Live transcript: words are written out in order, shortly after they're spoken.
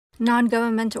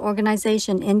Non-governmental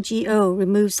organization NGO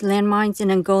removes landmines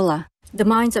in Angola. The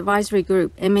Mines Advisory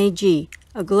Group, MAG,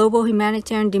 a global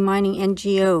humanitarian demining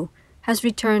NGO, has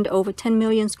returned over 10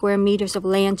 million square meters of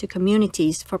land to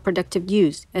communities for productive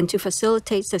use and to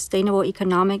facilitate sustainable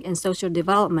economic and social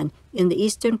development in the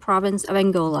eastern province of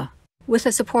Angola. With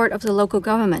the support of the local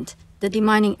government, the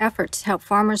demining efforts help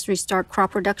farmers restart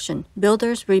crop production,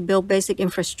 builders rebuild basic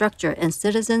infrastructure, and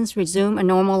citizens resume a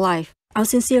normal life. Our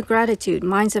sincere gratitude,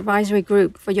 Mines Advisory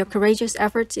Group, for your courageous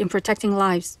efforts in protecting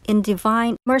lives. In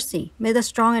divine mercy, may the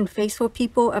strong and faithful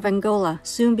people of Angola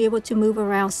soon be able to move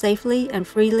around safely and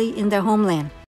freely in their homeland.